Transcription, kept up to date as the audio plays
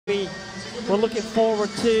we're looking forward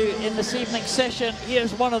to in this evening's session.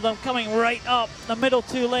 Here's one of them coming right up the middle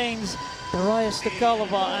two lanes, Darya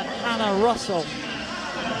STUKALOVA and Hannah Russell.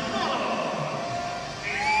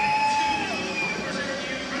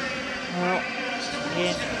 Well,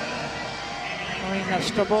 in Maryna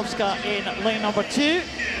STABROVSKA in lane number 2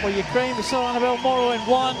 for Ukraine. We saw Anabel MORO in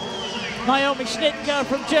 1. Naomi SCHNITTGER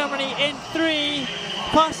from Germany in 3.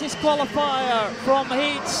 Passes qualifier from the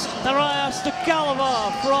heats, Darya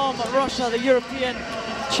STUKALOVA from Russia, the European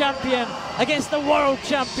champion, against the world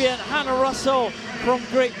champion, Hannah Russell from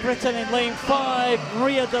Great Britain in lane 5.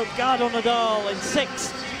 DELGADO NADAL in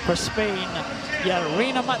 6 for Spain.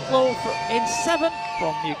 Yaryna MATLO in 7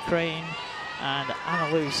 from Ukraine. And Ana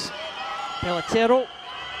Luz PELLITERO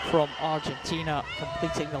from Argentina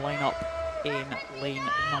completing the lineup in lane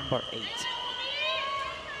number 8.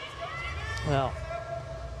 Well,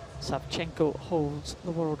 Savchenko holds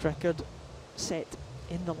the world record set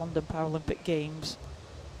in the London Paralympic Games,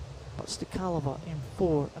 but STUKALOVA in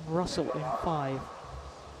 4 and Russell in 5.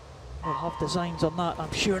 We'll have designs on that,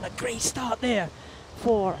 I'm sure, and a great start there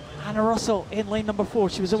for Hannah Russell in lane number 4.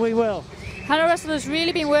 She was away well. Hannah Russell has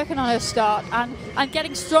really been working on her start and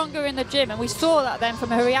getting stronger in the gym, and we saw that then from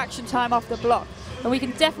her reaction time off the block. And we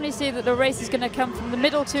can definitely see that the race is going to come from the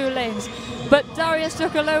middle 2 lanes. But Darya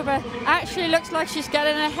STUKALOVA actually looks like she's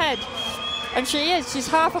getting ahead. And she is. She's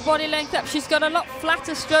half a body length up. She's got a lot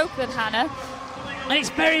flatter stroke than Hannah. And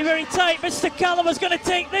it's very, very tight, but STUKALOVA's going to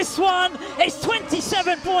take this one. It's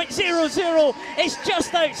 27.00. It's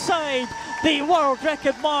just outside the world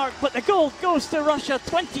record mark, but the gold goes to Russia,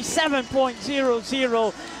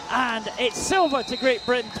 27.00. And it's silver to Great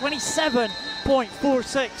Britain,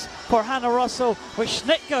 27.46 for Hannah Russell, with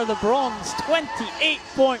SCHNITTGER the bronze,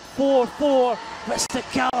 28.44. But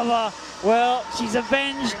STUKALOVA, well, she's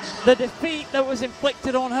avenged the defeat that was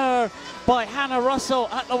inflicted on her by Hannah Russell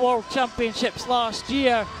at the World Championships last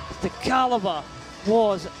year. STUKALOVA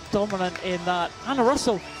was dominant in that. Hannah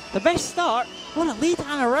Russell, the best start, what a lead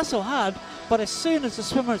Hannah Russell had, but as soon as the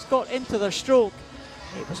swimmers got into their stroke,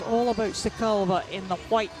 it was all about STUKALOVA in the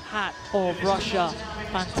white hat of Russia.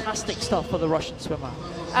 Fantastic stuff for the Russian swimmer.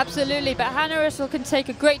 Absolutely, but Hannah Russell can take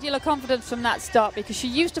a great deal of confidence from that start, because she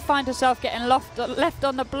used to find herself getting left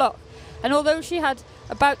on the block. And although she had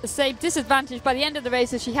about the same disadvantage by the end of the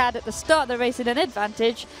race as she had at the start of the race in an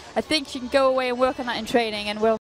advantage, I think she can go away and work on that in training, and will